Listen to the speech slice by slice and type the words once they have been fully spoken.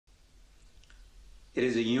It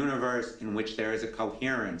is a universe in which there is a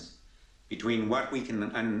coherence between what we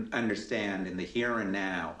can understand in the here and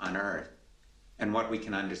now on Earth and what we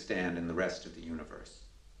can understand in the rest of the universe.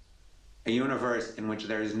 A universe in which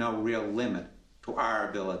there is no real limit to our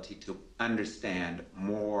ability to understand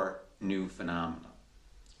more new phenomena.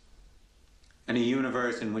 And a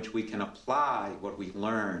universe in which we can apply what we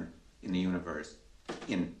learn in the universe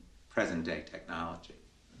in present-day technology.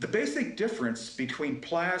 The basic difference between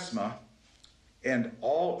plasma and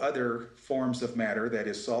all other forms of matter, that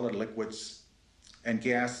is solid liquids and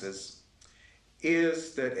gases,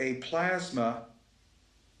 is that a plasma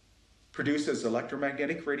produces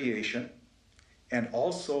electromagnetic radiation and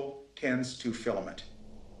also tends to filament.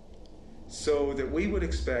 So that we would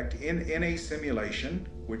expect in a simulation,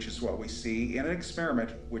 which is what we see, in an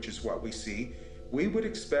experiment, which is what we see, we would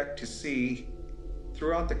expect to see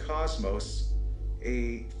throughout the cosmos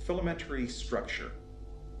a filamentary structure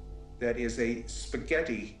that is a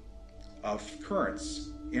spaghetti of currents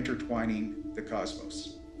intertwining the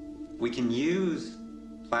cosmos. We can use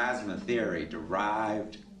plasma theory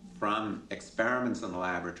derived from experiments in the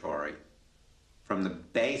laboratory, from the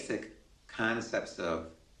basic concepts of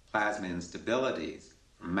plasma instabilities,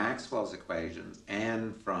 from Maxwell's equations,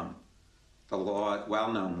 and from the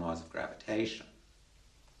well-known laws of gravitation,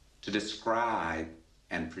 to describe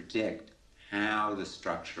and predict how the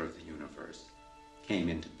structure of the universe came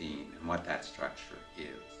into being and what that structure is.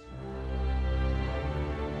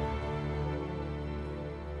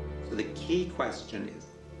 So the key question is,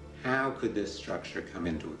 how could this structure come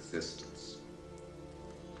into existence?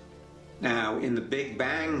 Now, in the Big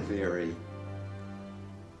Bang theory,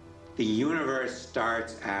 the universe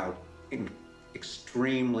starts out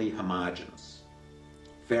extremely homogeneous,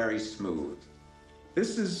 very smooth.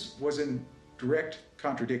 This was in direct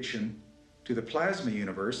contradiction to the plasma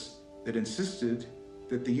universe that insisted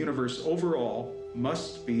that the universe overall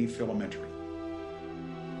must be filamentary.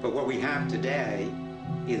 But what we have today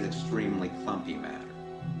is extremely clumpy matter.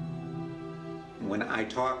 When I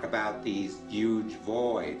talk about these huge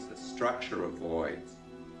voids, the structure of voids,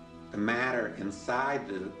 the matter inside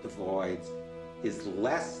the voids is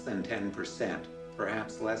less than 10%,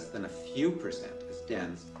 perhaps less than a few percent as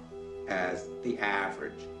dense as the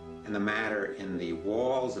average. And the matter in the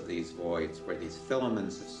walls of these voids, where these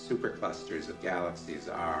filaments of superclusters of galaxies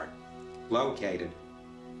are located,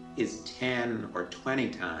 is 10 or 20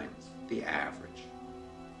 times the average.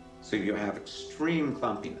 So you have extreme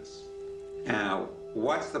clumpiness. Now,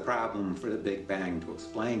 what's the problem for the Big Bang to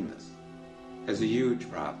explain this? There's a huge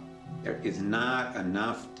problem. There is not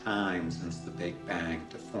enough time since the Big Bang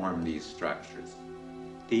to form these structures.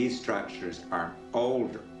 These structures are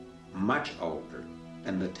older, much older,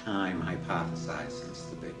 than the time hypothesized since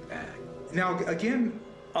the Big Bang. Now, again,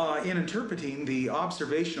 in interpreting the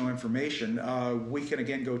observational information, we can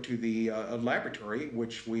again go to the laboratory,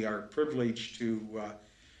 which we are privileged to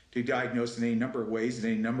diagnose in any number of ways, in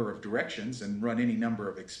any number of directions, and run any number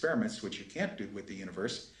of experiments, which you can't do with the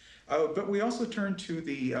universe. But we also turn to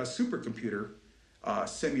the supercomputer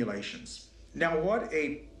simulations. Now, what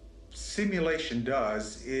a simulation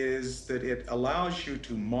does is that it allows you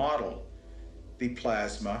to model the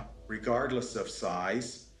plasma, regardless of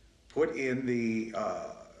size, put in the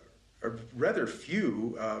rather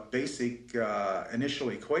few basic initial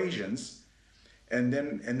equations, and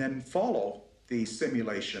then follow the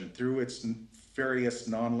simulation through its various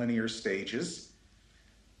nonlinear stages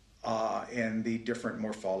and the different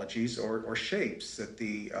morphologies or shapes that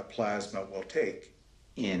the plasma will take.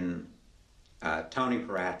 In Tony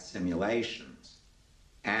Peratt's simulations,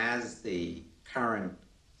 as the current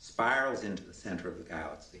spirals into the center of the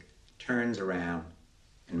galaxy, turns around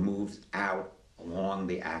and moves out along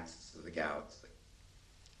the axis of the galaxy.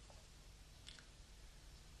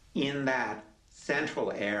 In that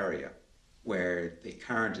central area where the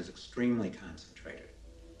current is extremely concentrated,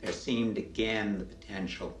 there seemed again the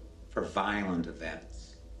potential for violent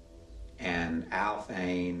events. And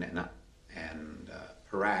Alfvén and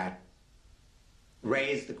Peratt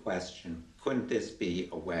raised the question, couldn't this be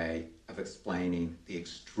a way of explaining the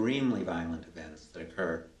extremely violent events that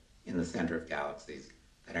occur in the center of galaxies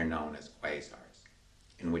that are known as quasars,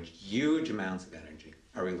 in which huge amounts of energy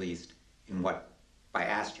are released in what, by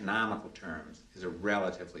astronomical terms, is a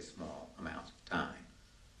relatively small amount of time.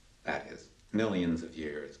 That is, millions of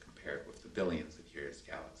years compared with the billions of years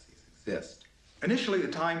galaxies exist. Initially,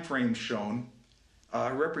 the time frames shown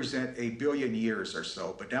represent 1 billion years or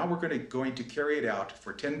so, but now we're going to carry it out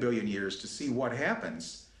for 10 billion years to see what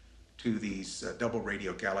happens to these double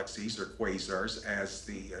radio galaxies or quasars as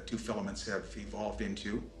the two filaments have evolved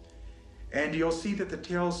into. And you'll see that the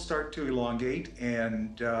tails start to elongate,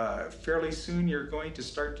 and fairly soon you're going to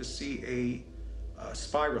start to see a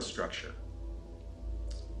spiral structure.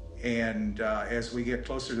 And as we get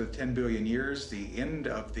closer to 10 billion years, the end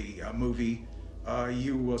of the movie,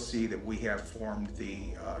 you will see that we have formed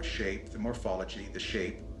the shape, the morphology, the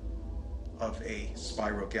shape of a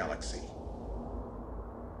spiral galaxy.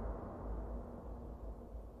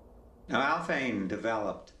 Now, Alfvén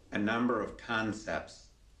developed a number of concepts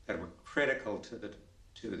that were critical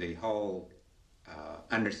to the whole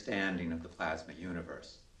understanding of the plasma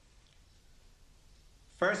universe.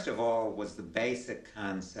 First of all was the basic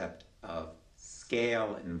concept of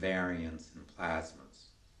scale invariance in plasmas.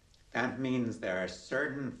 That means there are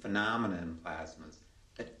certain phenomena in plasmas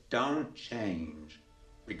that don't change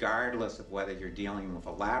regardless of whether you're dealing with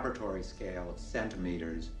a laboratory scale of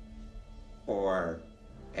centimeters or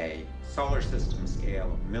a solar system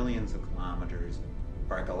scale of millions of kilometers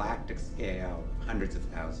or a galactic scale of hundreds of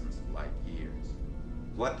thousands of light years.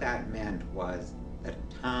 What that meant was that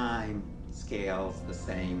time scales the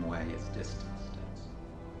same way as distance does.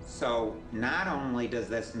 So not only does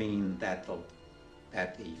this mean that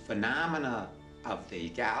the phenomena of the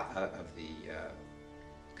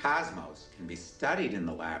cosmos can be studied in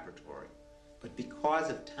the laboratory, but because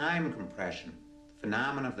of time compression, the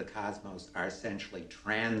phenomena of the cosmos are essentially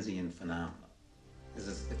transient phenomena.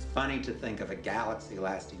 It's funny to think of a galaxy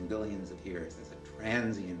lasting billions of years as a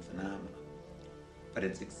transient phenomenon, but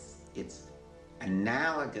it's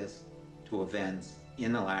analogous to events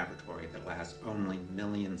in a laboratory that last only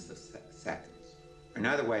millions of seconds.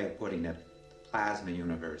 Another way of putting it, the plasma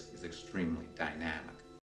universe is extremely dynamic.